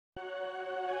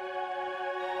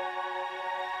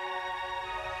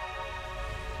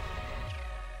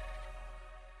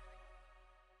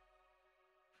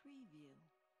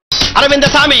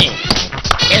Arvind Swamy,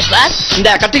 S pass. இந்த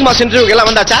cutting mass இன்டர்வியூக்கு எல்லாம்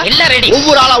வந்தாச்சா? எல்லாம் ரெடி.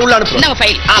 ஒவ்வொரு ஆளா உள்ள அனுப்புங்க. இந்தாங்க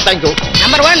file. Thank you.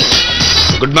 Number 1.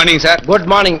 Good morning sir. Good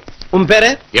morning. உன் பேரு?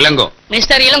 இளங்கோ.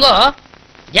 மிஸ்டர் இளங்கோ,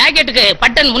 ஜாக்கெட்டுக்கு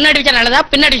பட்டன் முன்னாடி வச்சா நல்லதா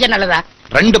பின்னாடி வச்சா நல்லதா?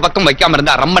 ரெண்டு பக்கம் வைக்காம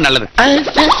இருந்தா ரொம்ப நல்லது.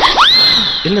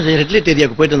 என்னது ரெட்லைட்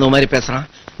ஏரியாவுக்கு போயிட்டு வந்த மாதிரி பேசுறான்.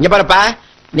 இங்க பாருப்பா,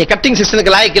 நீ கட்டிங்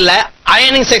செக்ஷனுக்கு லாய்க்கு இல்ல,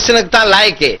 அயனிங் செக்ஷனுக்கு தான்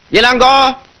லாய்க்கு. Ilango,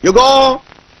 you go.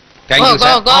 Thank you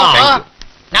sir.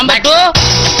 Number 2.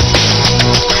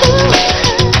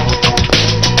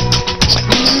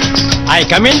 I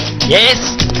come in. S.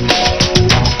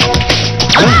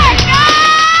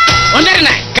 ஒண்ணே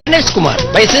கணேஷ் குமார்.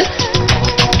 வயசு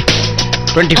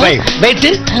 25. weight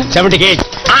 70 kg.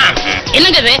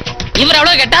 என்னங்க இது? இவர்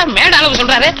அவ்வளவு கேட்டா மேட அளவு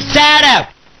சொல்றாரு.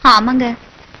 ஆமாங்க,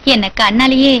 என்ன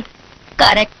கண்ணாலேயே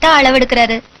கரெக்டா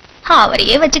அளவெடுக்கிறாரு.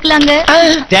 அவரையே வச்சுக்கலாங்க.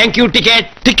 Thank you.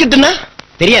 டிக்கெட்னா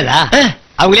தெரியாதா?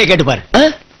 அவங்களே கேட்டு பாரு.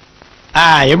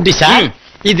 எப்படி சார்,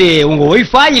 இது உங்க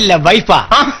ஒய்ஃபா இல்ல வைஃபா?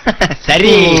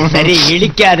 சரி சரி,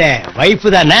 இழிக்காத. வைஃப்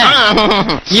தானே.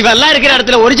 இவெல்லாம் இருக்கிற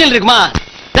இடத்துல ஒரிஜினல் இருக்குமா?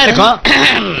 இருக்கும்.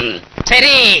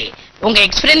 சரி, உங்க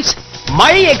experience?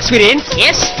 My experience?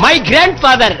 Yes. My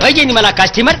grandfather வைஜெயந்திமலா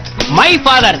customer. My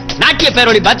father நாட்டிய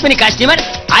பேரொளி Padmini customer.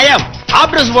 I am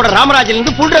app dress போடுற ராமராஜில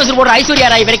இருந்து ஃபுல் ட்ரெஸ் போடுற ஐஸ்வர்யா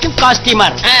ராய் வரைக்கும் customer.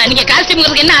 நீங்க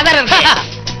காஸ்டியூம்ங்கிறதுக்கு என்ன ஆதாரம் இருக்கு?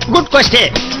 Good question.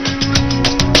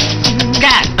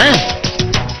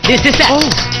 This is a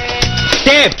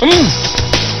tape.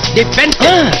 The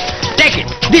pencil. Take it.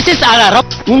 This is ஆதாரம்.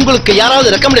 உங்களுக்கு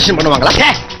யாராவது ரெக்கமெண்டேஷன்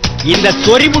பண்ணுவாங்களா? இந்த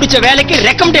சொறி முடிச்ச வேலைக்கு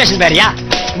ரெக்கமெண்டேஷன் வேறயா?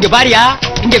 இங்க பாரியா,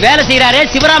 இங்க வேலை செய்யறாரே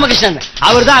சிவராமகிருஷ்ணன்,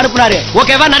 அவர் தான் அனுப்புனாரு.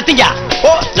 ஓகேவா? நடத்தீங்க. ஓ,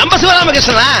 நம்ம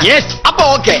சிவராமகிருஷ்ணனா? எஸ். அப்ப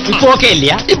ஓகே. இப்போ ஓகே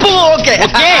இல்லையா? இப்போ okay.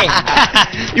 Okay.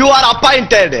 You are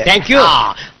appointed. Thank you.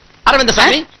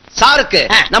 Arvind Swamy, சாருக்கு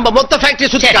நம்ம மொத்த ஃபேக்டரி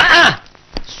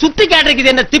சுத்தி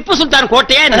காட்டுறது என்ன திப்பு சுல்தான்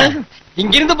கோட்டையா என்ன?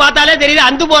 இங்க இருந்து பார்த்தாலே தெரியுது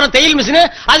அந்து போன தையல் மிஷின்,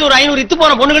 அது ஒரு 500 இத்து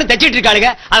போன பொண்ணுங்க தச்சிட்டு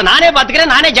இருக்காளுங்க. அதை நானே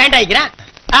பாத்துக்கிறேன், நானே ஜாயிண்ட் ஆயிக்கிறேன்.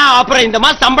 அப்புறம் இந்த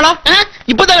மாசம் சம்பளம்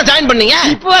இப்பதான ஜாயின் பண்ணீங்க?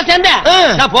 இப்போ சேர்ந்தேன்.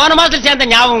 நான் போன மாசத்துல சேர்ந்த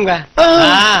ஞாபகங்க.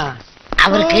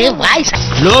 அவருக்கு voice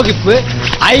low hip,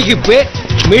 high hip,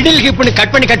 middle ஹிப்னு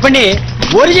cut பண்ணி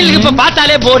ஒரிஜினல் ஹிப்ப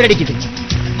பார்த்தாலே போர் அடிக்குது.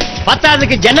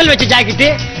 பத்தாவதுக்கு ஜன்னல் வச்ச ஜாக்கெட்,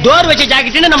 டோர் வச்ச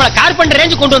ஜாக்கெட்னு நம்மள கார்பெண்டர்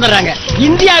ரேஞ்ச் கொண்டு வந்துடுறாங்க.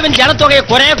 இந்தியாவின் ஜனத்தொகையை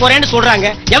குறைன்னு சொல்றாங்க.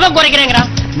 எவன் குறைக்கிறேங்கிறான்?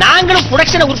 நாங்களும்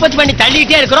புரொடக்ஷனை உற்பத்தி பண்ணி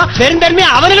தள்ளிட்டே இருக்கிறோம். பெருந்தன்மை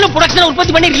அவர்களும் புரொடக்ஷனை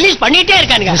உற்பத்தி பண்ணி ரிலீஸ் பண்ணிட்டே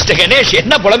இருக்காங்க. மிஸ்டர் கணேஷ்,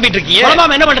 என்ன புலம்பிட்டு இருக்கீங்க?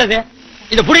 புலம்பாம என்ன பண்றது?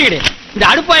 இத புடிங்கடி. இந்த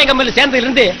அடுப்பாய கம்பெனில சேர்ந்ததுல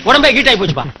இருந்து உடம்பே ஹீட் ஆகி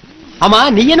போச்சுப்பா. ஆமா,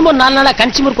 நீ என்னமோ 4 நாளா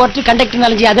கன்சியூமர் கோர்ட் கண்டக்டர்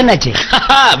நாலஞ்சு அது என்னாச்சு?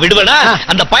 விடுவடா,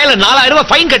 அந்த பையல 4000 ரூபாய்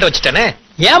ஃபைன் கட்ட வச்சுட்டானே.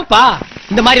 ஏன்பா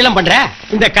இந்த மாதிரி எல்லாம் பண்ற?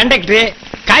 இந்த கண்டக்டர்,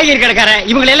 காய்கறி கடைக்கார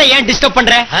இவங்களை எல்லாம் ஏன் டிஸ்டர்ப்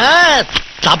பண்ற?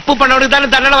 தப்பு பண்ணவனுக்கு தானே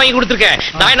தண்டனை வாங்கி கொடுத்துருக்கேன்.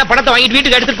 நான் என்ன பணத்தை வாங்கிட்டு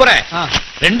வீட்டுக்கு எடுத்துட்டு போறேன்.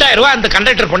 2000 ரூபாய் அந்த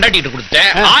கண்டக்டர் கொண்டாட்டிட்டு கொடுத்தேன்.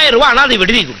 1000 ரூபாய் அனாதை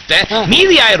விடுதி கொடுத்தேன்.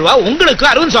 மீதி 1000 ரூபாய் உங்களுக்கு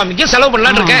அரவிந்த் சுவாமிக்கு செலவு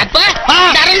பண்ணலாம்னு இருக்கேன்.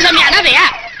 அரவிந்த் சாமி அனாதையா?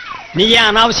 நீ ஏன்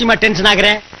அனாவசியமா டென்ஷன் ஆகுற?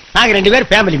 நாங்க 2 பேர்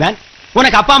ஃபேமிலி மேன்.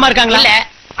 உனக்கு அப்பா அம்மா இருக்காங்களா? இல்ல.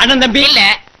 அண்ணன் தம்பி இல்ல.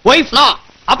 ஒய்ஃப்? நோ.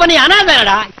 அப்ப நீ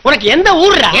அனாதைடா. உனக்கு எந்த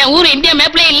ஊர்டா? என் ஊர் இந்தியா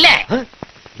மேப்லயே இல்ல.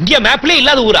 இந்தியா மேப்லயே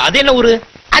இல்லாத ஊரு? அது என்ன ஊரு?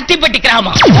 அத்திப்பட்டி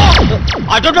கிராமம்.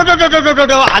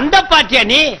 அந்த பாட்டியா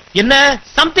நீ? என்ன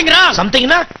சம்திங் ராங்.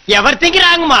 சம்திங்னா எவர்திங்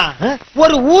ராங்மா.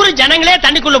 ஒரு ஊரு ஜனங்களே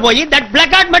தண்ணிக்குள்ள போய் தட்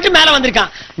பிளாக் அவுட் மட்டும் மேல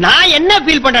வந்திருக்கான். நான் என்ன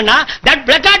ஃபீல் பண்றேன்னா, தட்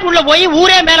பிளாக் அவுட் உள்ள போய்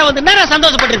ஊரே மேல வந்திருந்தா நான்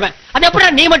சந்தோஷப்பட்டிருப்பேன். அது எப்படி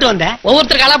நீ மட்டும் வந்த?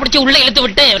 ஒவ்வொருத்தர் காலா பிடிச்சி உள்ள இழுத்து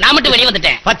விட்டு நான் மட்டும் வெளியே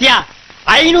வந்துட்டேன். பாத்தியா,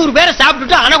 500 பேரை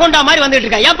சாப்பிட்டுட்டு அனகொண்டா மாதிரி வந்துட்டு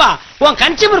இருக்கான். ஏப்பா, உன்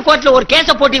கன்சியூமர் கோர்ட்ல ஒரு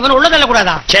கேஸ போட்டு இவன் உள்ள தள்ள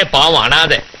கூடாதா? சே பாவம்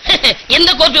அனாதை. எந்த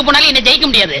கோர்ட்டுக்கு போனாலும் என்ன ஜெயிக்க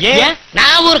முடியாது.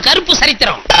 நான் ஒரு கருப்பு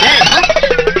சரித்திரம்.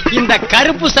 இந்த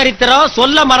கருப்பு சரித்திரம்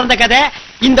சொல்ல மறந்த கதை.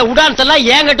 இந்த உடான்ஸ் எல்லாம்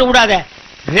ஏங்கிட்ட விடாத.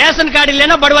 ரேஷன் கார்டு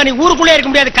இல்லன்னா படுவா, நீ ஊருக்குள்ளே இருக்க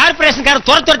முடியாது. கார்பரேஷன் கார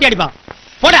துரத்தி அடிப்பான்.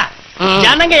 போடா.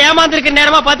 ஜனங்க ஏமாந்திருக்க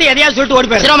நேரமா பார்த்து எதையாவது சொல்லிட்டு ஓடி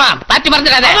போயிரு. சிரமா பாத்தி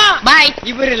மறந்துடாத. பை.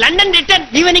 இவர் லண்டன் ரிட்டர்ன்.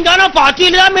 ஈவினிங் ஆனா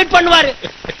பாத்தியில தான் மீட் பண்ணுவாரு.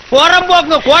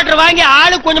 போறம்போக்கு குவார்டர் வாங்கி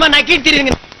ஆளு கொஞ்சமா நக்கிட்டு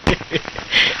தெரியுங்க.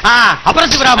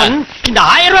 அப்புறம் சிவராமன், இந்த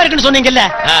 1000 ரூபாய் இருக்குன்னு சொன்னீங்கல்ல,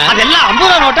 அதெல்லாம் 50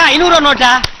 ரூபாய் நோட்டா 500 ரூபாய்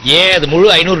நோட்டா? அது முழு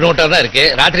 500 நோட்டா தான் இருக்கு.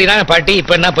 ராத்திரி தான் பார்ட்டி.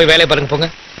 இப்ப என்ன போய் வேலையை பாருங்க போங்க.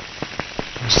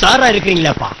 சாரா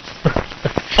இருக்கீங்களாப்பா?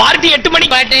 பார்ட்டி 8 மணி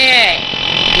பாட்டு.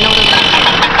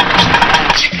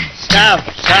 Stop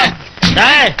stop.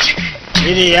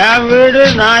 இது என் வீடு,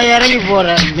 நான் இறங்கி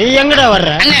போறேன். நீ எங்கடா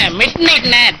வர்ற? மிட்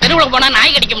நைட்ண்ணே, தெருவுல போனா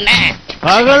நாய் கடிக்கும்ண்ணே.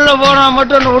 பகல்ல போனா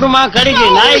மட்டும் விடுமா? கடிக்கு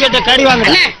நாய் கிட்ட கடி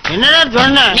வாங்க. என்னடா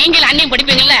சொன்ன? நீங்கள் அண்ணியும்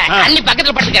படிப்பீங்கல்ல, அண்ணி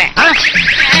பக்கத்துல படுத்துக்கிறேன்.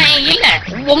 இல்ல,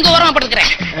 உங்க ஓரமா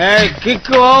படுத்துக்கிறேன்.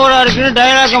 கிக்கு ஓவரா இருக்குன்னு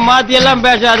டைலாக மாத்தி எல்லாம்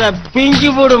பேசாத.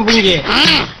 பிங்கி போடும் பிங்கி.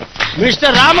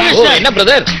 மிஸ்டர் ராமகிருஷ்ணன். என்ன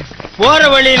பிரதர்? போற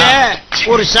வழியில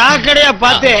ஒரு சாக்கடையா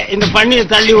பார்த்து இந்த பண்ணியை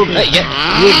தள்ளி விட்டு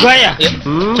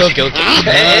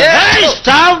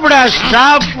ஸ்டாப்டா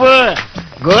ஸ்டாப்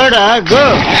கோடா கோ.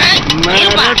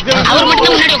 அவர்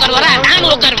மட்டும் முன்னாடி உட்காருவாரா?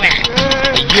 நானும் உட்காருவேன்.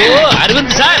 ஐயோ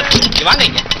அரவிந்த் சார் வாங்க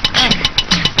இங்க.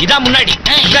 இதான் முன்னாடி.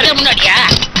 முன்னாடியா?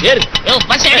 ஏறு.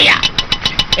 பஸ் ரெடியா?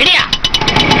 ரெடியா?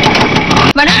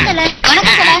 வணக்கம் தல.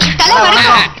 வணக்கம் தல. தல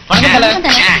வணக்கம்.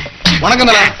 வணக்கம்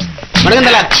தல. வணக்கம்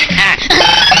தல.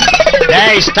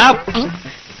 டேய் ஸ்டாப்.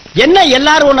 என்ன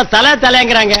எல்லாரும் உன்னை தலை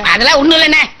தலைங்கறாங்க? அதெல்லாம் ஒண்ணும்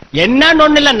இல்லண்ணே. என்னன்னு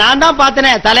ஒண்ணு இல்ல, நான் தான்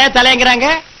பார்த்தனே தலை தலைங்கறாங்க.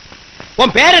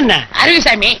 உன் பேர் என்ன?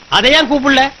 அரவிசாமி. அதை ஏன்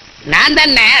கூப்பிடல? நான்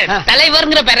தானே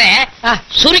தலைவர்ங்கிற பேரை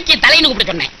சுருக்கி தலைன்னு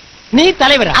கூப்பிட்டு சொன்னேன். நீ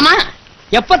தலைவரா? ஆமா.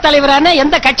 எப்ப தலைவரான?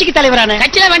 எந்த கட்சிக்கு தலைவரான?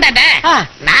 கட்சியில வேண்டாட்ட,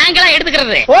 நாங்களா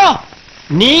எடுத்துக்கிறது. ஓ,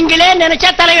 நீங்களே நினைச்சா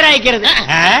தலைவர் ஆயிக்கிறது.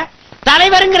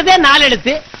 தலைவருங்கிறதே 4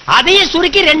 எழுத்து, அதையே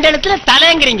சுருக்கி 2 எழுத்துல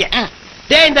தலைங்கிறீங்க.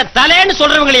 இந்த தலைன்னு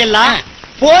சொல்றவங்களை எல்லாம்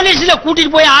போலீஸ்ல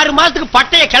கூட்டிட்டு போய் 6 மாசத்துக்கு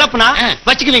பட்டைய கிளப்புனா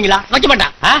வச்சுக்குவீங்களா? வைக்க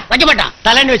மாட்டான். வைக்க மாட்டான்.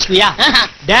 தலைன்னு வச்சுக்குவியா?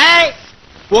 டேய்,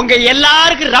 உங்க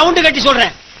எல்லாருக்கும் ரவுண்டு கட்டி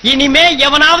சொல்றேன், இனிமே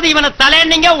எவனாவது இவனை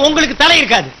தலைன்னீங்க உங்களுக்கு தலை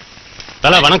இருக்காது.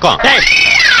 தல வணக்கம்.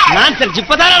 நான் சார்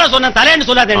இப்பதான நான் சொன்னேன் தலைன்னு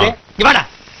சொல்லாதேன்னு. இவடா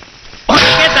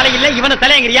உனக்கே தலை இல்ல, இவனை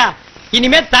தலைங்கிறியா?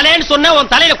 இனிமே தலைன்னு சொன்ன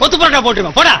உன் தலையில கொத்து புரோட்டா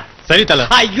போட்டுருவேன். போடா. சரி தல.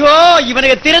 ஐயோ,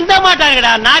 இவனுக்கு திருந்த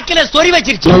மாட்டாங்கடா, நாக்கில சொறி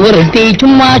வச்சிருச்சு. ஒருத்தி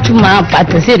சும்மா சும்மா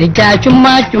பார்த்து சிரிச்சா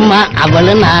சும்மா சும்மா,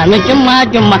 அவளு நானும் சும்மா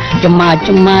சும்மா சும்மா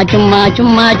சும்மா சும்மா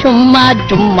சும்மா சும்மா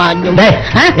சும்மா சும்மா.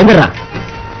 என்னடா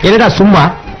என்னடா சும்மா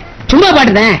சும்மா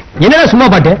பாட்டுதான். என்னடா சும்மா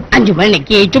பாட்டு? 5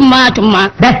 மணிக்கு சும்மா சும்மா.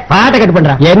 பாட்டை கட்டு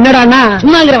பண்றா. என்னடானா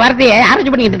சும்மாங்கிற வார்த்தையை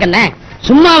ஆராய்ச்சி பண்ணிட்டு இருக்கேன்.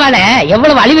 சும்மாவால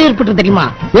எவ்வளவு அழிவு ஏற்பட்டு தெரியுமா?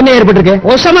 என்ன ஏற்பட்டிருக்கு?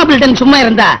 ஒசாமா பில்டன் சும்மா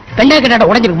இருந்தா பெண்டா கட்டாட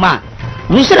உடைஞ்சிருக்குமா?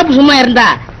 முஷரப் சும்மா இருந்தா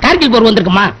கார்கில் போர்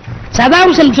வந்திருக்குமா? சதாம்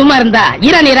ஹுசேன் சும்மா இருந்தா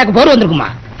ஈரான் ஈராக் போர் வந்திருக்குமா?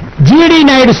 ஜிடி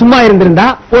நாயுடு சும்மா இருந்திருந்தா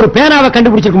ஒரு பேனாவை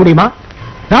கண்டுபிடிச்சிருக்க முடியுமா?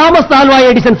 தாமஸ் ஆல்வா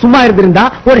எடிசன் சும்மா இருந்திருந்தா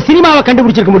ஒரு சினிமாவை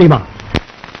கண்டுபிடிச்சிருக்க முடியுமா?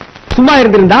 சும்மா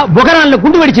இருந்திருந்தா பொகரான்ல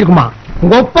குண்டு வெடிச்சிருக்குமா?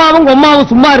 உங்க அப்பாவும் உங்க அம்மாவும்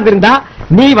சும்மா இருந்திருந்தா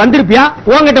நீ வந்திருப்பியா?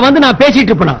 உங்ககிட்ட வந்து நான் பேசிட்டு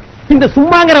இருப்பேனா? இந்த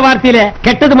சும்மாங்கிற வார்த்தையில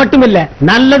கெட்டது மட்டும் இல்ல,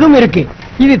 நல்லதும் இருக்கு.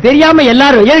 இது தெரியாம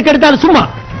எல்லாரும் எதுக்கு எடுத்தாலும் சும்மா.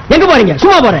 எங்க போறீங்க?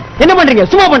 சும்மா போறேன். என்ன பண்றீங்க?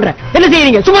 சும்மா பண்றேன். என்ன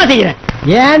செய்யறீங்க? சும்மா செய்யறேன்.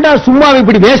 ஏன்டா சும்மாவை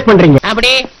இப்படி வேஸ்ட் பண்றீங்க?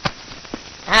 அப்படி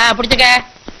பிடிச்சுக்க.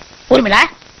 ஊர்மிளா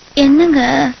என்னங்க?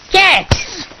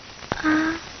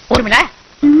 ஊர்மிளா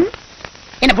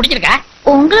என்ன பிடிச்சிருக்கா?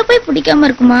 உங்களை போய் பிடிக்காம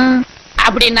இருக்குமா?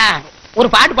 அப்படின்னா ஒரு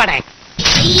பாட்டு பாட.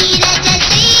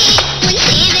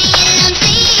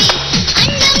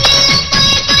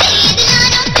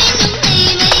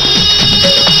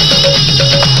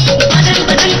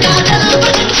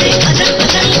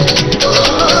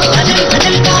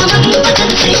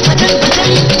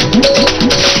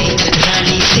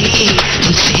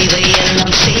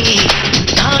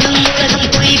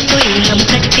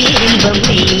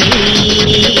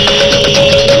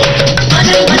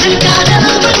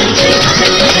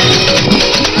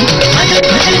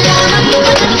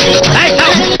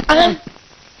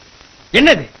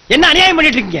 என்னது? என்ன அநியாயம்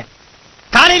பண்ணிட்டு இருக்கீங்க?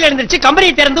 காலையில எழுந்திருச்சு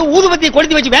கம்பெனியை திறந்து ஊதுபத்தியை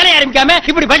கொளுத்தி வச்சு வேலையை ஆரம்பிக்காம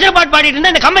இப்படி பஜனை பாட்டு பாடிட்டு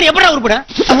இருந்தா இந்த கம்பெனி எப்படா உருப்படும்?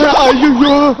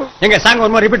 ஐயோ, எங்க சாங்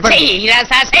ஒரு மாதிரி ரிப்பீட் பண்ணு.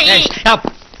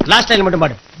 லாஸ்ட் லைன் மட்டும்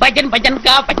பாடு. பஜன் பஜன்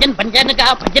கா பஜன் பஜன் கா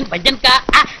பஜன் பஜன் கா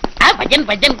பஜன்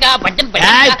பஜன் கா பஜன்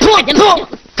பஜன்.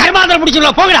 கர்மாந்திரம்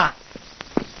முடிச்சுள்ள போங்கடா.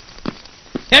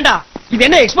 ஏண்டா இது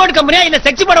என்ன எக்ஸ்போர்ட் கம்பெனியா இல்ல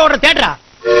செக்ஸ் படம் ஓடுற தியேட்டரா?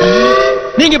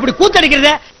 நீங்க இப்படி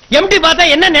கூத்தடிக்கிறத எம்டி பார்த்தா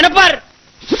என்ன நினைப்பார்?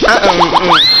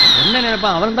 என்ன நினைப்பா?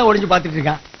 அவன் தான் ஒளிஞ்சு பாத்துட்டு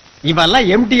இருக்கான். இவெல்லாம்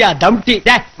எம்டியா டம்டி?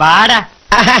 வாடா.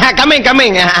 Coming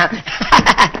coming.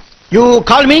 You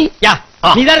call me? யா,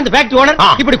 நீ தான் இந்த ஃபேக்டரி ஓனர்.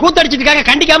 இப்படி கூத்தடிச்சிட்டு இருக்காங்க,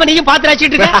 கண்டிக்காம நீயும் பாத்து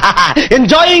ரசிச்சிட்டு இருக்க.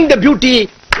 Enjoying the beauty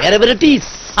wherever it is.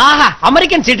 Aha,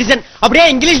 American citizen அப்படியே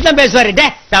இங்கிலீஷ் தான் பேசுவாரு.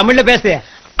 தமிழ்ல பேசு.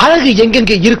 அழகு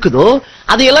எங்கெங்க இருக்குதோ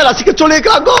அதையெல்லாம் ரசிக்க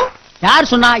சொல்லிருக்காங்க.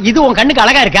 யார் சொன்னா? இது உன் கண்ணுக்கு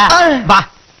அழகா இருக்கா? வா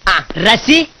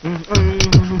ரசி.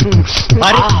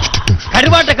 பாரு,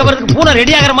 கருவாட்ட கவரத்துக்கு பூனை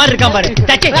ரெடி ஆகிற மாதிரி இருக்கான் பாரு.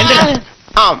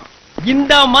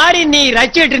 இந்த மாதிரி நீ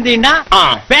ரசிச்சிட்டு இருந்தீங்கன்னா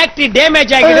ஃபேக்டரி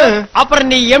டேமேஜ் ஆகிடும். அப்புறம்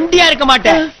நீ எம்டியா இருக்க மாட்ட,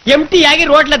 எம்டி ஆகி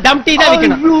ரோட்ல தம் டீ தான்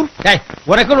விக்கணும்.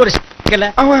 உனக்கு ஒரு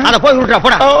அத போய் விட்டுறா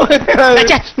போடா.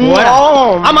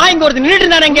 ஆமா, இங்க ஒருத்தர் நின்னுட்டு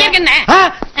இருந்தானே.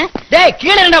 டேய்,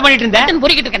 கீழே என்ன பண்ணிட்டு இருந்த?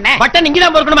 பொறுக்கிட்டு இருக்கேன். பட்டன்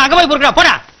இங்கதான் பொறுக்கணும், அங்க போய் பொறுக்கடா.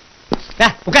 போடா,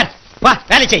 உட்கார், வா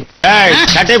வேலை செய்.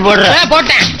 சட்டை போடுற.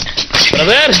 போட்டேன்.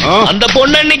 அந்த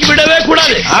பொண்ணு இன்னைக்கு விடவே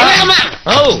கூடாது.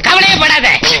 கவலையே படாத.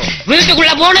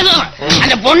 வீட்டுக்குள்ள போனதும்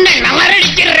அந்த பொண்ணை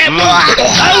நவரடிக்கிறேன்.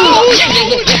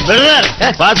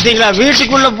 பாத்தீங்களா,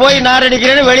 வீட்டுக்குள்ள போய்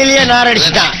நாரடிக்கிறேன்னு வெளியிலேயே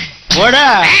நாரடிச்சுட்டான். போடா.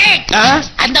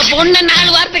 அந்த பொண்ணு 4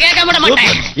 வார்த்தை கேட்க விட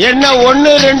மாட்டேன். என்ன 1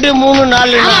 2 3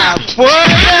 4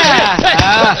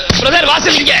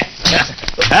 வாசலிங்க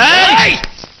ஏய்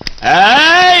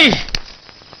ஏய்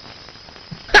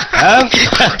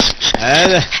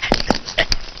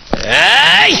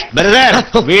ஏய் பிரதர்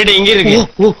வீடு இங்க இருக்கு.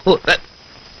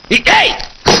 ஏய்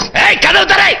ஏய் கதவு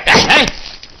தரை. ஏய்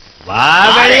வா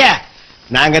வெளியே.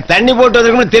 நாங்க தண்ணி போட்டு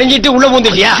வந்திருக்கோம்னு தெரிஞ்சிட்டு உள்ள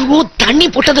பூந்துட்டியா? தண்ணி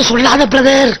போட்டதை சொல்லாத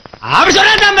பிரதர். அப்படி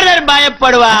சொன்னா பிரதர்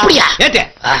பயப்படுவா. அப்படியா? ஏத்து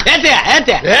ஏத்து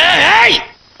ஏத்து. ஏய்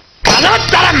கதவு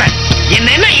தரமே.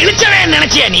 என்ன இழுச்சவன்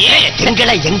நினைச்சியா நீ?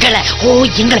 எங்களை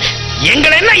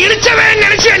என்ன இழுச்சவன்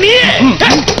நினைச்சியா நீ?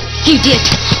 இடியட்.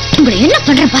 உங்களை என்ன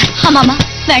பண்றேன் பாரு. ஆமாமா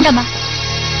வேண்டாமா.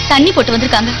 தண்ணி போட்டு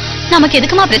வந்திருக்காங்க. நமக்கு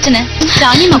எதுக்குமா பிரச்சனை?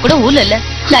 ராணிமா கூட ஊர்ல இல்ல.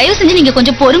 தயவு செஞ்சு நீங்க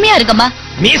கொஞ்சம் பொறுமையா இருக்கமா.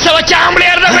 மீச வச்ச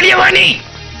ஆம்பளையா இருந்தா வெளியே வா நீ.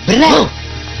 பிரதர்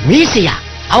மீசையா?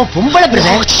 அவ பொம்பளை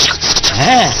பிரதர்.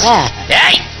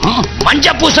 ஏய் மஞ்ச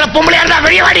பூசுற பொம்பளையா இருந்தா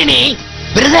வெளியே வாடி நீ.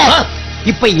 பிரதர்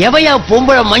இப்ப எவையா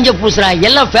பொம்பளை மஞ்ச பூசுறா?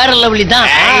 எல்லாம் ஃபேர் அண்ட் லவ்லி தான்.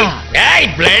 ஏய்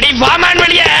பிளடி வாமான்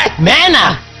வெளியே. மேனா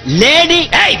லேடி.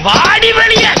 ஏய் வாடி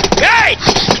வெளியே. ஏய்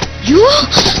ஐயோ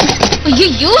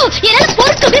ஐயோ என்னால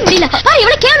பொறுக்கவே முடியல.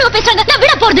 எவ்வளவு கேவலமா பேசுறாங்க. நான்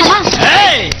விட போறதில்ல.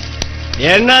 ஏய்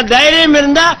என்ன தைரியம்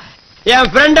இருந்தா என்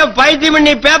ஃப்ரெண்ட பைத்தியம்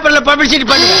பண்ணி பேப்பர்ல பப்ளிசிட்டி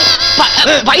பண்ணுங்க.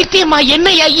 வைத்தியமா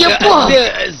என்னையா எப்போ?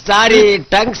 சாரி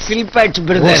டங் ஸ்லிப் ஆயிடுச்சு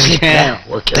பிரதர்.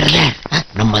 பிரதர்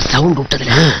நம்ம சவுண்ட்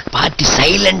விட்டதுல பாட்டி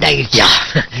சைலண்ட் ஆயிடுச்சா?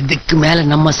 இதுக்கு மேல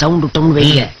நம்ம சவுண்ட் விட்டோம்னு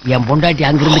வைங்க, என் பொண்டாட்டி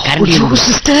அங்கிருந்து கரண்டி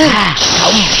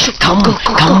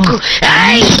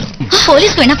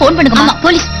போலீஸ்க்கு வேணா போன் பண்ணுங்க. ஆமா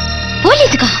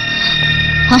போலீஸுக்கா?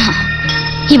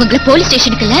 இவங்களை போலீஸ்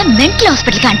ஸ்டேஷனுக்கு இல்ல மென்டல்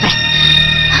ஹாஸ்பிட்டலுக்கு அனுப்புறேன்.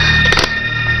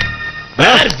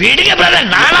 பிரதர் விடுங்க பிரதர்.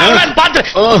 நானா பாத்து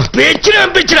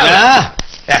பிச்சிரேன்.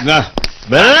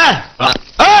 பிரதர்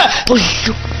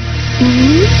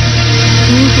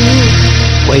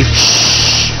வைஃப்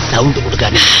சவுண்ட்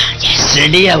கொடுக்காத.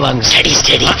 ரெடியா வாங்க. ஸ்டடி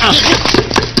ஸ்டடி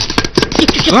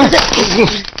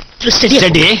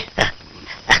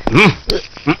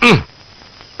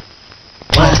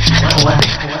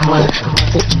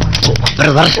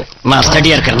பிரதர் நான்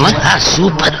ஸ்டடியா இருக்கேன்னா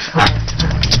சூப்பர்.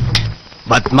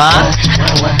 பத்மா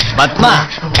பத்மா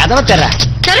கதவை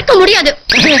திறக்க முடியாது.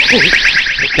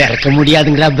 திறக்க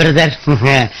முடியாதுங்களா பிரதர்?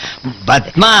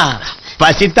 பத்மா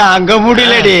பசி தாங்க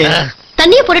முடியலடி.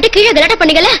 தண்ணியை போட்டுட்டு கீழே கலாட்ட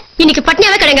பண்ணீங்கல்ல, இன்னைக்கு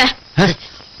பட்னியாவே கிடங்க.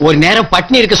 ஒரு நேரம்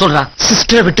பட்னி இருக்க சொல்றான்.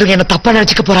 சிஸ்டரை விட்டுருங்க, என்ன தப்பா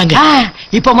நினைச்சுக்க போறாங்க.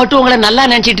 இப்ப மட்டும் உங்களை நல்லா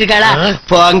நினைச்சிட்டு இருக்காளா?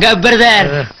 போங்க பிரதர்.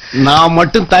 நான்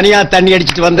மட்டும் தனியா தண்ணி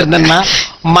அடிச்சிட்டு வந்திருந்தேன்னா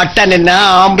மட்டன் என்ன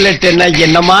ஆம்புலெட் என்ன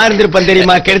என்னமா இருந்திருப்பேன்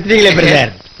தெரியுமா? கெடுத்துட்டீங்களே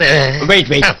பிரதர். வெயிட்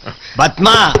வெயிட்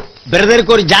பத்மா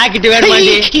பிரதருக்கு ஒரு ஜாக்கெட் வேணுமா?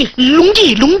 லுங்கி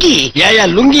லுங்கி. ஏயா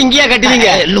லுங்கி இங்கேயா கட்டுவீங்க?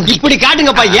 இப்படி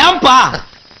காட்டுங்கப்பா. ஏன்பா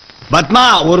பத்மா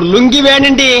ஒரு லுங்கி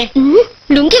வேணுண்டி.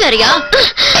 லுங்கி வேறையா?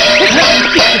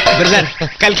 பிரதர்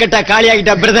கல்கட்டா காலி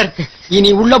ஆகிட்டா பிரதர்.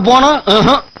 இனி உள்ள போனோம்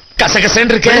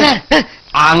கசகசன்னு இருக்கு.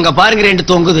 அங்க பாருங்க ரெண்டு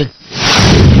தொங்குது.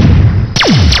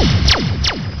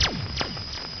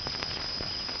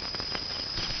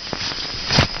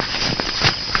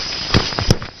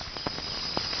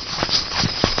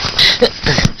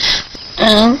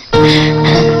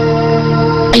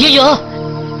 ஐயோ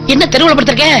என்ன தெருவுல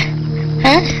படுத்திருக்க?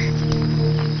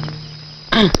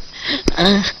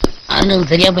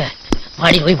 தெரியாம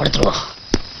மாடி போய் படுத்துருவோம்.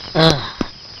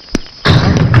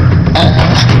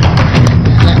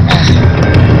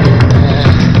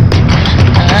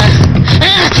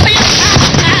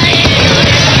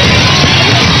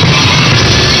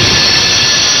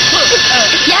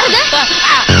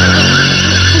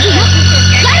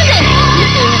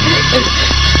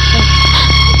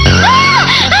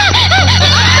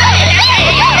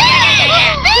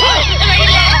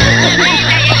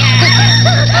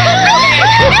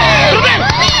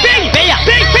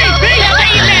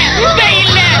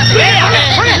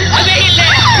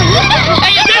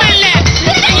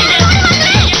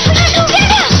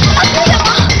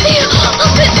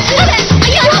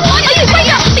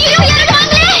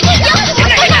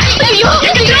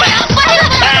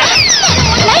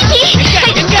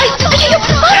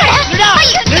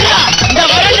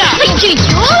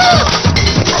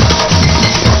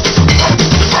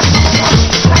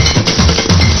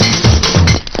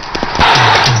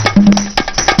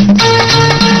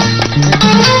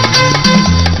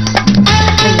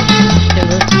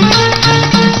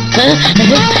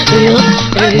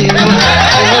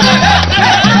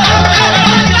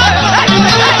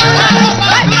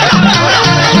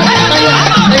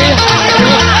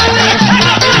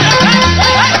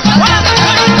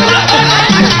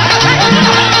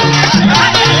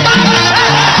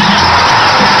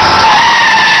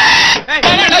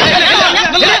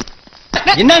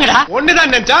 என்னங்கடா? ஒண்ணுதான்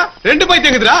நினைச்சா ரெண்டு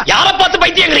பைத்தியங்குதுடா. யார பார்த்து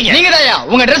பைத்தியங்கறீங்க? நீங்கதாயா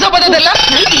உங்க Dress பார்த்தது இல்ல?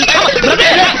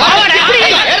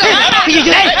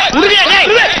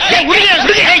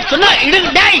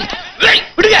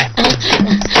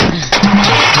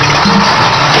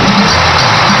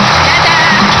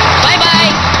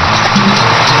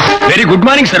 Very good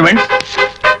morning servant.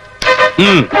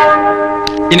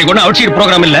 இன்னைக்கு ஒன்னும் அவுட் சைட்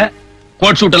ப்ரோக்ராம் இல்ல.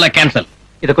 கோட் ஷூட் எல்லாம் கேன்சல்.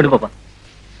 இத கொண்டு பாப்பா.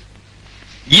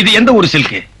 இது எந்த ஊர்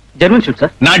silk? German shoot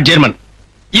sir. Not German.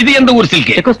 இது எந்த ஊர்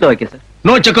silk? Czechoslovakia sir.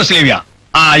 No Czechoslovakia.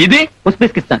 இது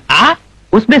Uzbekistan.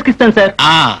 Uzbekistan sir.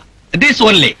 This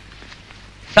only.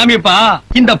 சாமிப்பா,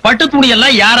 இந்த பட்டு துணி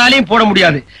எல்லாம் யாராலையும் போட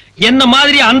முடியாது. என்ன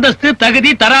மாதிரி அந்தஸ்து தகுதி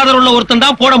தராதர உள்ள ஒருத்தன்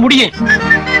தான் போட முடியும்.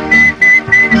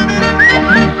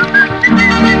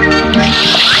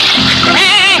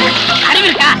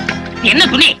 அறிவிருக்கா? என்ன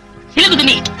துணி? சிலுக்கு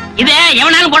துணி. இத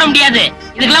எவனாலும் போட முடியாது.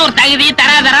 இதுக்கெல்லாம் ஒரு தகுதி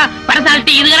தராதரம்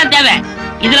பர்சனாலிட்டி இதுக்கெல்லாம் தேவை.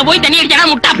 இதுல போய் தண்ணி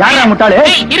அடிச்சா முட்டாளு.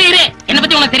 இரு இரு, என்ன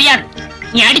பத்தி உனக்கு தெரியாது.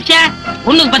 நீ அடிச்ச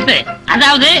 1க்கு 10.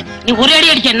 அதாவது நீ ஒரு அடி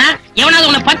அடிச்சேன்னா எவனாவது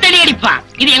உன்னை 10 அடி அடிப்பான்.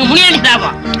 இது எங்க முனியாண்டி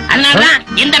சாபம். அதனாலதான்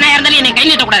எந்த நாயா இருந்தாலும் என்னை கை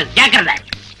நீட்டக்கூடாது. ஜாக்கிரதை.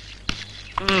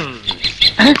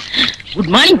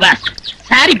 Good morning boss.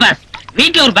 Sorry boss,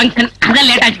 வீட்டுல ஒரு ஃபங்க்ஷன், அதான்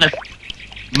லேட் ஆச்சு பாஸ்.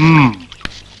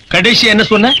 கடைசி என்ன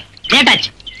சொன்ன? லேட் ஆச்சு.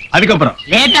 அதுக்கப்புறம்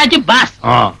லேட் ஆச்சு பாஸ்.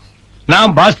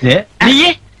 நான் பாஸ். நீயே?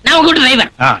 நான் உங்க வீட்டு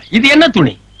டிரைவர். இது என்ன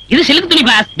துணி? இது சில்க் துணி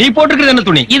பாஸ். நீ போட்டிருக்கிறது என்ன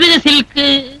துணி? இது சில்க்.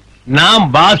 நான்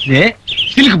பாஸ்,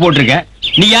 சில்க் போட்டிருக்க.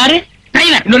 நீ யாரு?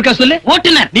 டிரைவர். இன்னொருக்கா சொல்லு.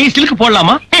 ஓட்டுநர். நீ சில்க்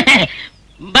போடலாமா?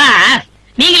 பாஸ்,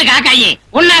 நீங்களும் காக்காயி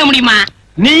ஒண்ணாக முடியுமா?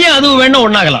 நீயே அதுவும் வேணும்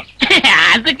ஒண்ணாகலாம்.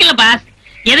 அதுக்கு இல்ல பாஸ்,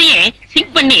 எதையே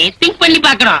திங்க் பண்ணி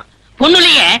பாக்கணும்.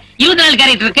 பொண்ணுலயே 24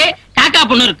 கேரக்டர் இருக்கு, காக்கா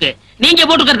பொண்ணு இருக்கு. நீங்க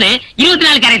போட்டுக்கிறது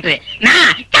 24 கேரக்டர்.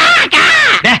 நான் காக்கா.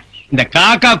 இந்த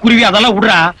காக்கா குருவி அதெல்லாம்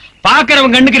விடுறா.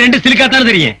 பாக்குறவங்க கண்ணுக்கு 2 சில்கா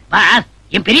தான் தெரியும். பாஸ்,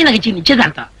 என் பெரிய நகைச்சி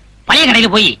நிச்சயதார்த்தம். பழைய கடையில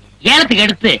போய் ஏலத்துக்கு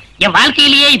எடுத்து என்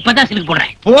வாழ்க்கையிலேயே இப்பதான் சிலுக்கு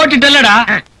போடுறேன். போட்டுட்டல்லடா.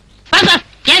 பாஸ் பாஸ்,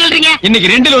 ஏன் சொல்றீங்க?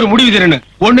 இன்னைக்கு 2ல ஒரு முடிவு தரணும்.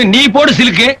 ஒண்ணு நீ போடு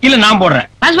சிலுக்கு, இல்ல நான் போடுறேன்.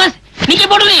 பாஸ் பாஸ், நீங்க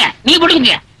போடுங்க. நீங்க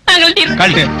போடுங்க. நான் கழட்டிடுறேன்.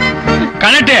 கழட்டு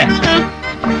கழட்டு.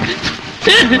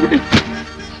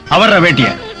 அவர்ற வேட்டிய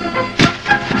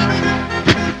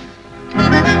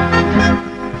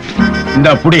இந்த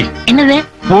புடி. என்னது?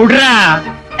 புடுறா.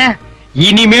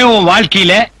 இனிமே உன்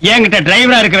வாழ்க்கையில என்கிட்ட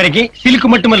டிரைவரா இருக்க வரைக்கும் சிலுக்கு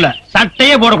மட்டுமல்ல,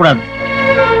 சட்டையே போடக்கூடாது.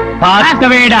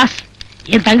 பார்க்கவேடா.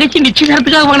 என் தங்கச்சி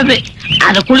நிச்சயதார்த்தத்துக்காக போனது.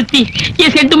 அத குளுத்தி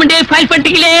என் சென்டிமெண்டே ஃபைல்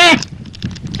பண்ணிட்டீங்களே.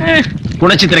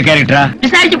 குணச்சித்திர கேரக்டரா?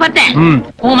 விசாரிச்சு பார்த்தேன்.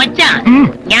 உன் மச்சான்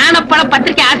ஞானப்பழ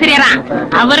பத்திரிக்கை ஆசிரியரா.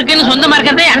 அவருக்குன்னு சொந்தமா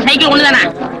இருக்கிறது அந்த சைக்கிள் ஒண்ணுதானா?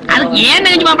 அதுக்கு ஏன்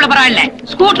தங்கச்சி மாப்பிள பரவாயில்ல,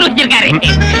 ஸ்கூட்டர் வச்சிருக்காரு.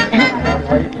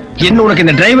 என்ன உனக்கு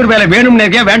இந்த டிரைவர் வேலை வேணும்னு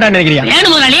நினைக்கிறியா வேண்டாம் நினைக்கிறியா?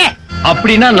 வேணும் முதலாளியே.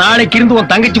 அப்படின்னா நாளைக்கு இருந்து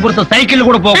உன் தங்கச்சி புருஷ சைக்கிள்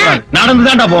கூட போக கூடாது,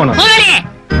 நடந்துதான்டா போகணும். முதலாளியே,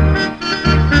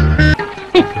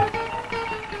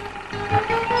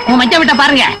 உன் மச்சான் விட்ட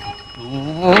பாருங்க.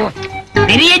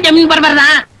 பெரிய ஜமீன் பரபர்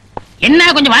தான். என்ன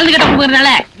கொஞ்சம் வாழ்ந்து கட்ட போகிறதுனால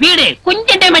வீடு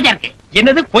கொஞ்சம் டேமேஜா இருக்கு.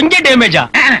 என்னது கொஞ்சம் டேமேஜா?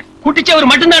 குட்டிச்சவர்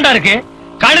மட்டும் தான்டா இருக்கு.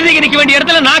 கழுதைக்கு நிக்க வேண்டிய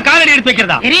இடத்துல நான் காலடி எடுத்து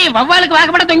வைக்கிறதா? சரி, வவ்வாலுக்கு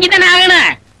வாக்கப்பட தொங்கி தானே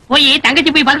ஆகணும். போய்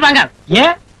தங்கச்சி போய் பாத்துவாங்க.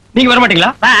 ஏன் நீங்க வர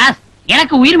மாட்டீங்களா? பாஸ்,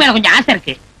 எனக்கு உயிர் மேல கொஞ்சம் ஆசை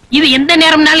இருக்கு. இது எந்த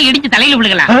நேரம்னாலும் இடிச்சு தலையில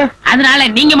விழுகலாம். அதனால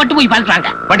நீங்க மட்டும் போய் பாத்துவாங்க.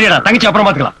 பட்டியடா, தங்கச்சி அப்புறம்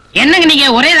பாத்துக்கலாம். என்னங்க நீங்க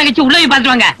ஒரே தங்கச்சி உள்ள போய்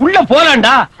பாத்துவாங்க. உள்ள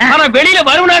போலாம்டா, ஆனா வெளியில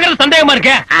வருவனாகிற சந்தேகமா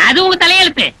இருக்க. அது உங்க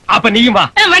தலையெழுத்து. அப்ப நீயும் வா.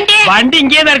 வண்டி வண்டி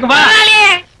இங்கே தான் இருக்கு. வா.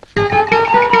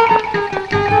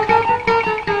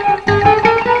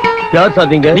 யார்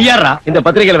சார் நீங்க? நீ யாரா? இந்த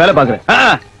பத்திரிகையில வேலை பாக்குறேன்.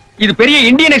 இது பெரிய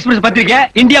இந்தியன் எக்ஸ்பிரஸ் பத்திரிக்கை.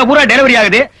 இந்தியா பூரா டெலிவரி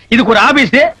ஆகுது. இதுக்கு ஒரு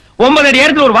ஆபீஸ், 9 அடி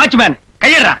இடத்துல ஒரு வாட்ச்மேன்.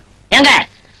 கையறா. ஏங்க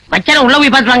மச்சான உள்ள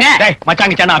போய் பாத்துவாங்க. டேய்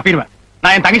மச்சாங்க சானா அப்பிடுவேன்.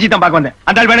 நான் என் தங்கச்சி தான் பார்க்க வந்தேன்.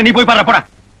 அந்த ஆள் வேணா நீ போய் பாரு. போடா.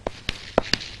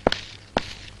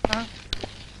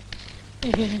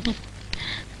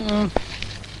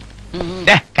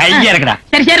 டேய் கைய இறக்குடா.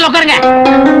 சரி சரி உட்காருங்க.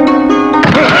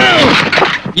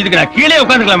 இதுக்கு நான் கீழே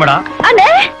உட்கார்ந்துக்கலாம் மேடம். அண்ணே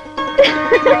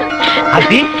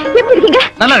ஆதி எப்படி இருக்கீங்க?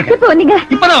 நல்லா இருக்கு. இப்போ வந்தீங்க?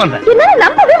 இப்பதான் வந்தேன். என்னால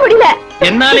நம்பவே முடியல.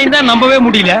 என்னாலையும் தான் நம்பவே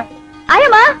முடியல.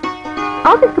 ஆயமா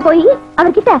ஆபீஸ்க்கு போய்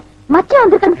அவர்கிட்ட மச்சான்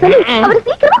வந்திருக்கான்னு சொல்லி அவர்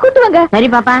சீக்கிரமா கூட்டுவாங்க. சரி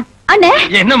பாப்பா. அண்ணே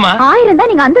என்னம்மா? 1000 தான்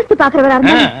நீங்க அந்தஸ்து பாக்குறவரா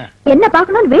இருந்தா என்ன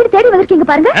பாக்கணும்னு வீடு தேடி வந்திருக்கீங்க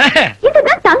பாருங்க.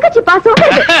 இதுதான் தங்கச்சி பாசம்.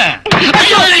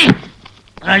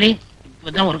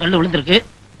 இப்பதான் ஒரு கல்லு விழுந்திருக்கு.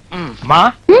 மா,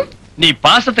 நீ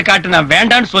பாசத்தை காட்டு, நான்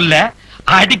வேண்டான்னு சொல்ல,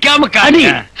 அடிக்காம காடி.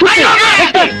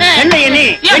 என்ன இது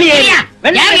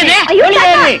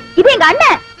எங்க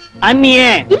அண்ணன்.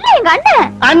 அண்ணியே இல்ல எங்க அண்ணன்.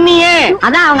 அண்ணியே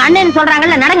அதான் அவங்க அண்ணன்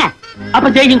சொல்றாங்கல்ல, நடங்க. அப்ப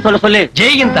ஜெய்கின் சொல்ல சொல்லு.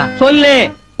 ஜெய்கின் தான் சொல்லு.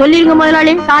 சொல்லிருங்க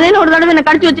முதலாளி. காலையில ஒரு தடவை என்ன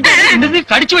கடிச்சு வச்சுட்டேன்.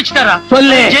 கடிச்சு வச்சுட்டாரா?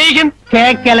 சொல்லு. ஜெய்கின்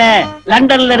கேட்கல.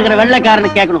 லண்டன்ல இருக்கிற வெள்ளைக்காரனு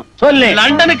கேட்கணும். சொல்லு.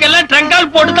 லண்டனுக்கு எல்லாம்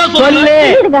ட்ரங்கால் போட்டு தான் சொல்லு.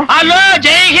 ஹலோ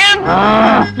ஜெய்கின்.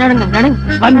 நடங்க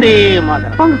நடங்க. வந்தே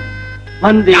மாதரம். போங்க.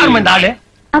 வந்தே. யார் இந்த ஆளு?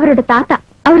 அவரோட தாத்தா.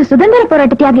 அவர் சுதந்திர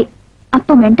போராட்ட தியாகி.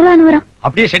 அப்ப மென்டலான வரும்.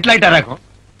 அப்படியே செட்டில் ஆயிட்டாராக்கும்.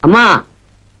 அம்மா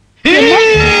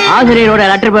ஆசிரியரோட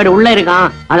லெட்டர் பேட் உள்ள இருக்கான்,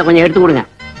 அதை கொஞ்சம் எடுத்து கொடுங்க.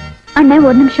 அண்ணே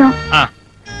ஒரு நிமிஷம்.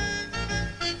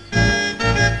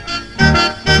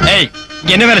 ஏய்,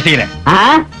 இங்க என்ன வேலை செய்யற?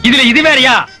 இதுல இது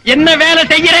வேறயா? என்ன வேலை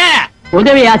செய்யற?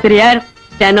 உதவி ஆசிரியர்,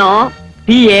 ஸ்டெனோ,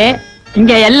 டிஏ,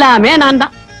 இங்க எல்லாமே நான்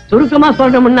தான். சுருக்கமா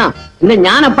சொல்றோம்னா இந்த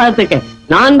ஞான பழத்துக்கு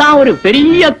நான் தான் ஒரு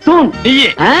பெரிய தூண்.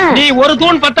 நீ ஒரு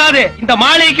தூண் பத்தாது, இந்த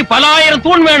மாளிகைக்கு பல ஆயிரம்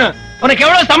தூண் வேணும். உனக்கு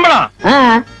எவ்வளவு சம்பளம்?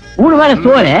 3 வேளை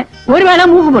சோறு, 1 வேளை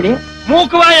மூக்கு பொடி.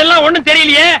 மூக்குவா எல்லாம் ஒண்ணும்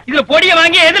தெரியலையே. இதுல பொடிய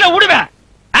வாங்கி எதுல விடுவ?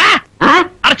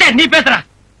 அரைச்சா நீ பேசுற.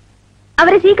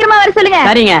 அவரை சீக்கிரமா வர சொல்லுங்க.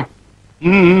 சரிங்க.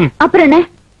 அப்புறம் என்ன,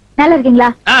 நல்லா இருக்கீங்களா?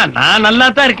 நான் நல்லா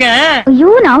தான் இருக்கேன்.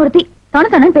 ஐயோ, நான் ஒருத்தி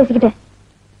தொண பேசிக்கிட்டேன்.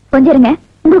 கொஞ்சம் இருங்க,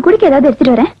 உங்களுக்கு குடிக்க ஏதாவது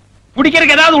எடுத்துட்டு வரேன்.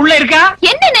 குடிக்கிறதுக்கு ஏதாவது உள்ள இருக்கா?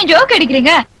 என்ன ஜோக்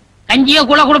அடிக்கிறீங்க? கஞ்சியோ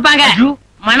கூட கொடுப்பாங்க,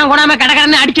 மனம் கூடாம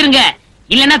கடகடன்னு அடிச்சிருங்க,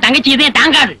 இல்லன்னா தங்கச்சி எதையும்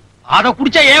தாங்காது. அத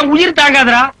குடிச்சா ஏன் உயிர்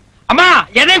தாங்காதுடா. அம்மா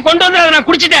எதையும் கொண்டு வந்து அதை நான்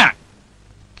குடிச்சிட்டேன்.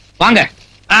 வாங்க.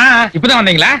 இப்பதான்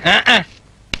வந்தீங்களா?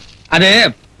 அது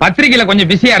பத்திரிக்கையில கொஞ்சம்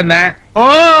பிஸியா இருந்தேன்.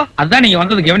 அதான் நீங்க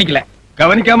வந்தது கவனிக்கல.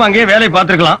 கவனிக்காம அங்கேயே வேலையை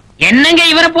பார்த்திருக்கலாம். என்னங்க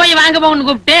இவரை போய் வாங்க போன்னு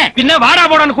கூப்பிட்டு பின்ன வாடா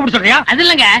போடான்னு கூப்பிட்டு சொல்றியா? அது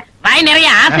இல்லங்க, வாய் நிறைய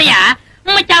ஆசையா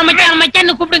மச்சான் மச்சான்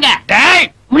மச்சான்னு கூப்பிடுங்க.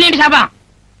 முன்னாடி சாபா.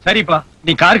 சரிப்பா,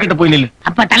 நீ கார் கிட்ட போய் நில்லு.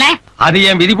 அப்ப தலை அது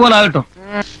என் விதி போல ஆகட்டும்.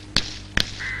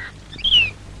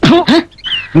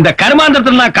 இந்த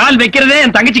கர்மாந்திரத்துல நான் கால் வைக்கிறதே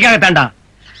என் தங்கச்சிக்காக தாண்டா.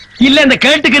 இல்ல இந்த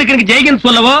கேட்டுக்கு இருக்கு ஜெய்கன்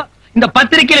சொல்லவோ, இந்த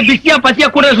பத்திரிக்கையில பிஸியா பசியா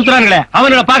கூட சுத்துறாங்களே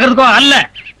அவங்கள பாக்குறதுக்கோ அல்ல.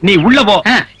 நீ உள்ள போ.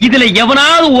 இதுல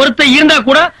எவனாவது ஒருத்த இருந்தா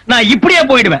கூட நான் இப்படியே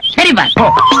போயிடுவேன். சரிப்பா.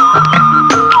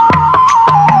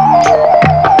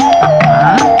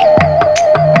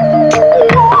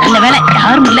 நல்ல வேலை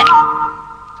யாரும் இல்ல.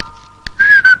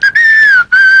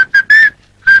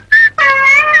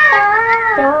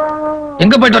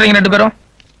 எங்க போயிட்டு வரீங்க 2 பேரும்?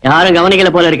 யாரும் கவனிக்கல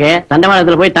போல இருக்கு.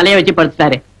 தண்டவாளத்துல போய் தலைய வச்சு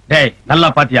படுத்துட்டாரு. டேய், நல்லா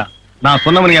பாத்தியா? நான்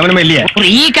சொன்னவனுக்கு எவனுமே இல்லையே. ஒரு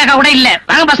ஈக்காக கூட இல்ல.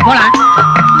 வாங்க பாஸ் போலாம்.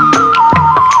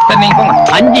 சரி நீங்க போங்க.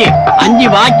 5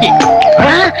 பாக்கி.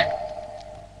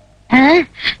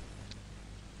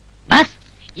 பாஸ்,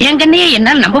 என் கண்ணையே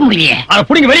என்னால நம்ப முடியலையே. அத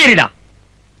புடிங்க வெளியேறிடா.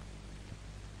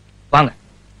 வாங்க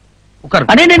உட்காரு.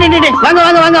 வாங்க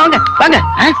வாங்க வாங்க வாங்க வாங்க.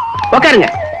 உட்காருங்க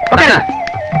உட்காருங்க.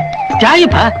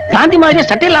 ஜாயிப்பா காந்தி மாதிரியே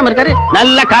சட்டை இல்லாம இருக்காரு.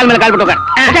 நல்லா கால் மேல கால் போட்டு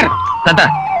உட்காரு. தாத்தா,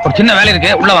 ஒரு சின்ன வேலை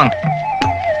இருக்கு, உள்ள வாங்க.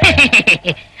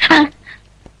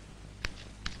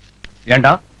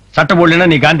 ஏண்டா சட்டை போடலன்னா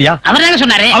நீ காந்தியா? அவர் தானே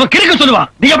சொன்னாரு. அவன் கிறுக்க சொல்லுவான்.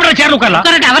 நீ எப்படி சேர்ல உட்காரலாம்?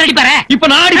 அவர் அடிப்பாரு. இப்ப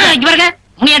நான் அடிப்பேன். இங்க பாருங்க,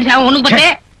 முன்னாடி ஒண்ணுக்கு பத்து.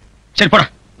 சரி போடா.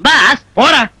 பாஸ்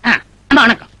போடா. அம்மா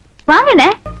வணக்கம். வாங்கண்ணே.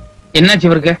 என்னாச்சு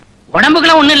இவருக்கு?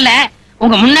 உடம்புக்குலாம் ஒண்ணும் இல்ல,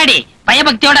 உங்க முன்னாடி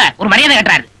பயபக்தியோட ஒரு மரியாதை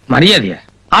கட்டுறாரு. மரியாதையா?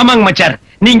 ஆமாங்க மச்சார்,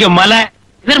 நீங்க மலை,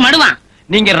 இவர் மடுவான்.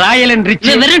 நீங்க ராயல் அண்ட் ரிச்,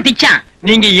 இவர் வெறும் டிச்சான்.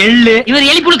 நீங்க எள்ளு, இவர்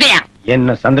எலி புழுக்கையா.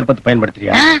 என்ன சந்தர்ப்பத்தை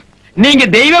பயன்படுத்துறியா? நீங்க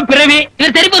தெய்வ பிறவி,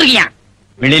 இவர் தெரிப்பு இருக்கியா.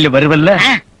 வெளியில வருவல்ல.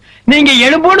 நீங்க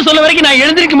எழும்போன்னு சொல்ல வரைக்கும் நான்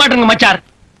எழுந்திருக்க மாட்டேங்க மச்சார்.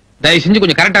 தயவு செஞ்சு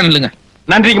கொஞ்சம் கரெக்டா நில்லுங்க.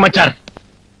 நன்றிங்க மச்சார்.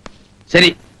 சரி,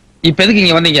 இப்ப எதுக்கு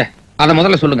இங்க வந்தீங்க அத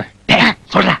முதல்ல சொல்லுங்க.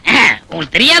 சொல்றேன்.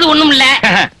 உங்களுக்கு தெரியாது ஒண்ணும் இல்ல.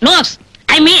 நோஸ்,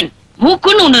 ஐ மீன்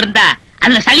மூக்குன்னு ஒண்ணு இருந்தா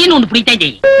அதுல சளின்னு ஒண்ணு பிடித்தான்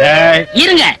செய்யும்.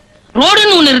 இருங்க,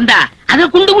 ரோடுன்னு ஒண்ணு இருந்தா அதுல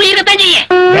குண்டு குழி இருக்கத்தான் செய்யும்.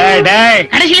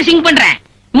 கடைசியில சிங் பண்றேன்.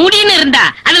 முடின்னு இருந்தா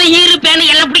அதுல ஈரு பேனு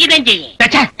எல்லாம் பிடிக்கத்தான்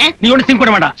செய்யும். நீ ஒண்ணு சிங்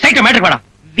பண்ண வேண்டாம். சைட்ட மேட்டர் வேண்டாம்.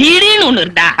 வீடுன்னு ஒண்ணு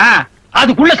இருந்தா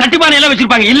அதுக்குள்ள சட்டிபானை எல்லாம்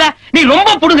வச்சிருப்பாங்க. இல்ல நீ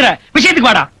ரொம்ப புடுங்குற விஷயத்துக்கு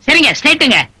வாடா. சரிங்க,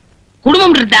 ஸ்ட்ரைட்டுங்க.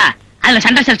 குடும்பம் இருந்தா அதுல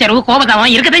சண்டை சச்சரவு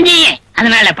கோபதாவம் இருக்கத்தான் செய்யும்.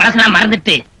 அதனால பழசெல்லாம்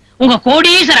மறந்துட்டு உங்க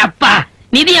கோடீஸ்வர அப்பா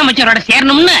நிதி அமைச்சரோட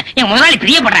சேரணும்னு என் முதலாளி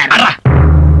பிரியப்படுறாரு.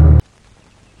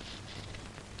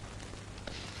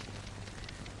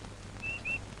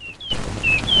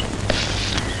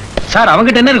 சார்,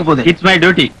 அவங்கிட்ட என்ன இருக்கு போகுது? It's my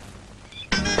duty.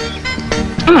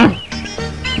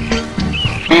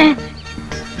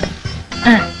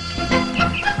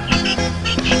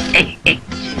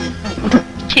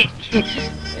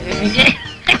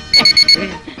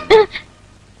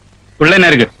 உள்ள என்ன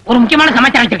இருக்கு? ஒரு முக்கியமான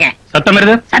சமாச்சாரம் வச்சிருக்கேன். சத்தம்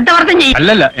வருது? சத்தம் வரதும் செய்யும்.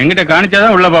 அல்ல எங்கிட்ட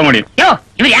காணிச்சாதான் உள்ள போக முடியும். யோ,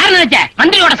 இவர் யாரு நினைச்ச?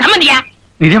 மந்திரியோட சம்மந்தியா?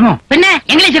 நிஜமோ? பின்ன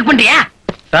எங்களே செக் பண்றியா?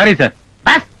 Sorry sir.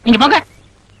 பாஸ், நீங்க போங்க.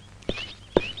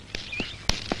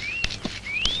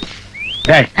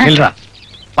 டேய், நில்றா.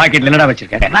 பாக்கெட்ல என்னடா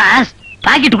வச்சிருக்க? பாஸ்,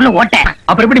 பாக்கெட்டுக்குள்ள ஓட்ட.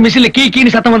 அப்புறம் எப்படி மிஷின்ல கீ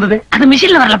கீன்னு சத்தம் வந்தது? அது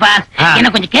மிஷின்ல வரல பாஸ்.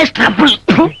 எனக்கு கொஞ்சம் கேஸ் ட்ரபிள்.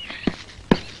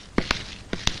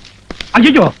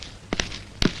 ஐயோ,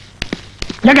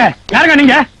 ஏங்க யாருங்க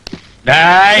நீங்க?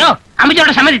 யோ,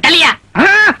 அமைச்சரோட சம்மதி தள்ளியா?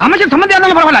 அமைச்சர் சம்மந்தியா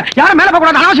இருந்தாலும் பரவாயில்ல, யாரும் மேல போக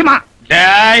கூடாது, அனாவசியமா.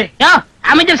 டேய், யோ,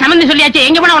 அமைச்சர் சம்மந்தி சொல்லியாச்சு,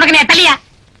 எங்க போனா உனக்கு நான் தள்ளியா?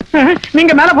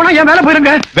 நீங்க மேல போனா என் மேல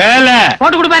போயிருங்க. வேலை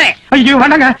போட்டு கொடுப்பாரு. ஐயோ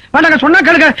வேண்டாங்க வேண்டாங்க, சொன்னா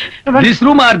கேளுங்க. This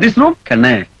room R this room.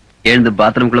 கண்ணே, எழுந்து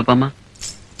பாத்ரூம் குள்ள போமா.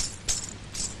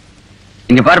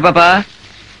 இங்க பாரு பாப்பா,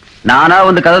 நானா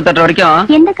வந்து கதவு தட்டுற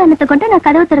வரைக்கும் எந்த காரணத்தை கொண்டு நான்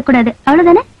கதவு தரக்கூடாது,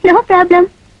 அவ்வளவுதானே? No problem.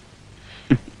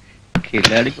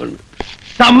 கில்லாடி பொண்ணு.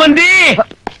 சம்பந்தி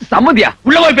சம்மதியா?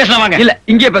 உள்ள போய் பேசலாம் வாங்க. இல்ல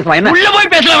இங்கே பேசலாம். என்ன உள்ள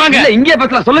போய் பேசலாம் வாங்க. இல்ல இங்கே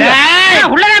பேசலாம். சொல்லுங்க.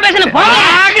 உள்ளதான் பேசணும்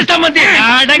போங்க. சம்பந்தி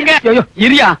அடங்க. ஐயோ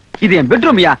இரியா, இது என்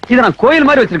பெட்ரூம்யா. இத நான் கோயில்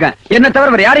மாதிரி வச்சிருக்கேன். என்ன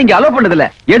தவிர வேற யாரும் இங்க அலோ பண்ணது இல்ல.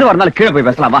 எதுவா இருந்தாலும் கீழே போய்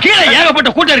பேசலாமா? கீழே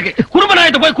ஏகப்பட்ட கூட்டம் இருக்கு. குடும்ப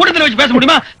நாயத்தை போய் கூட்டத்துல வச்சு பேச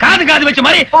முடியுமா? காது வச்ச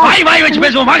மாதிரி வாய் வச்சு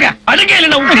பேசுவோம் வாங்க. அடங்க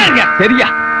இல்ல உட்காருங்க. சரியா,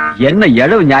 என்ன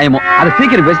எழவு நியாயமோ அதை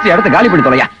சீக்கிரம் பேசிட்டு இடத்த காலி பண்ணி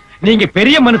தொலையா. நீங்க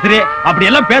பெரிய மனுஷரு, அப்படி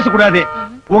எல்லாம் பேசக்கூடாது.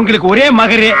 உங்களுக்கு ஒரே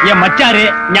மகரு, என் மச்சாரு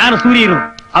ஞான சூரியரும்.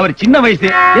 அவர் சின்ன வயசு,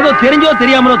 ஏதோ தெரிஞ்சோ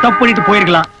தெரியாமலோ தப்பு பண்ணிட்டு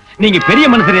போயிருக்கலாம். நீங்க பெரிய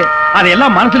மனுஷரு,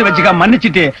 அதையெல்லாம் மனசுல வச்சுக்க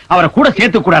மன்னிச்சுட்டு அவரை கூட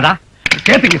சேர்த்து கூடாதா?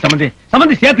 சேர்த்துங்க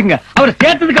சம்பந்தி சேர்த்துங்க. அவர்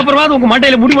சேர்த்ததுக்கு அப்புறமா உங்க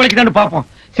மண்டையில முடி முளைக்குதான்னு பாப்போம்.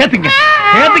 சேர்த்துங்க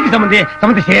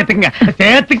சம்பந்தி சேர்த்துங்க.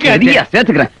 அதிகா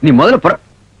சேர்த்துக்கிறேன். நீ முதல்ல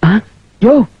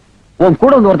யோ, உன்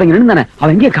கூட வந்து ஒருத்தங்க நின்னுதானே,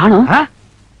 அவன் எங்கே காணோம்?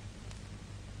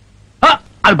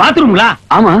 அது பாத்ரூம்ங்களா?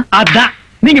 ஆமா அதான்.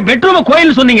 நீங்க பெட்ரூம்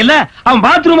கோயில் சொன்னீங்கல்ல, அவன்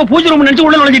பாத்ரூம் பூஜை ரூம் நினைச்சு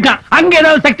உள்ள நுழைஞ்சிட்டான். அங்க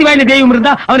ஏதாவது சக்தி வாய்ந்த தெய்வம்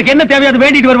இருந்தா அவனுக்கு என்ன தேவையோ அதை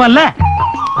வேண்டிட்டு வருவான்ல.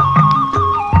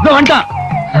 வந்துட்டான்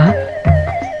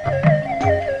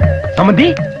சம்பந்தி.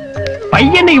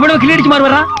 பையன் இவ்வளவு கிளடிச்சு மாதிரி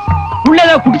வர்றான். உள்ள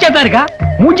ஏதாவது குடிச்சாதான் இருக்கா?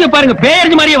 மூஞ்சிய பாருங்க,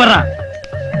 பேரஞ்சு மாதிரியே வர்றான்.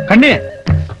 கண்ணு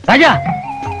ராஜா,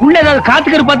 உள்ள ஏதாவது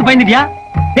காத்துக்கரு பார்த்து பயந்துட்டியா?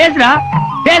 பேசுறா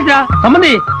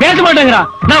சம்பந்தி. பேச மாட்டேங்கிறா.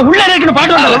 நான் உள்ள இருக்கணும்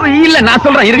பாட்டு இல்ல நான்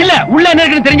சொல்றேன். இல்ல உள்ள என்ன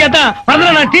இருக்குன்னு தெரிஞ்சாதான்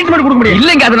பரவாயில்ல, நான் ட்ரீட்மெண்ட் கொடுக்க முடியும்.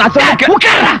 இல்லங்க அது நான்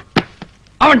சொல்றேன்.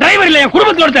 அவன் டிரைவர் இல்ல, என்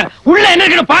குடும்பத்துல ஒருத்தன். உள்ள என்ன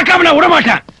இருக்குன்னு பார்க்காம நான் விட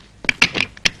மாட்டேன்.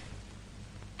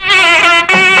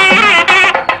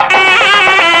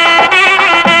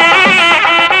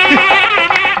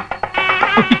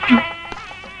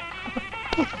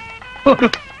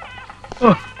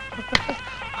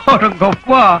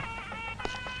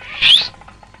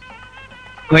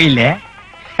 கோயில்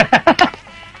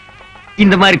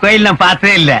இந்த மாதிரி கோயில் நான்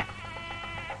பார்த்ததே இல்ல.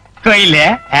 கோயில்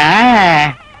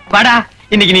வாடா,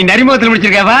 இன்னைக்கு நீ நரிமுகத்தில்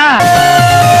முடிச்சிருக்கவா?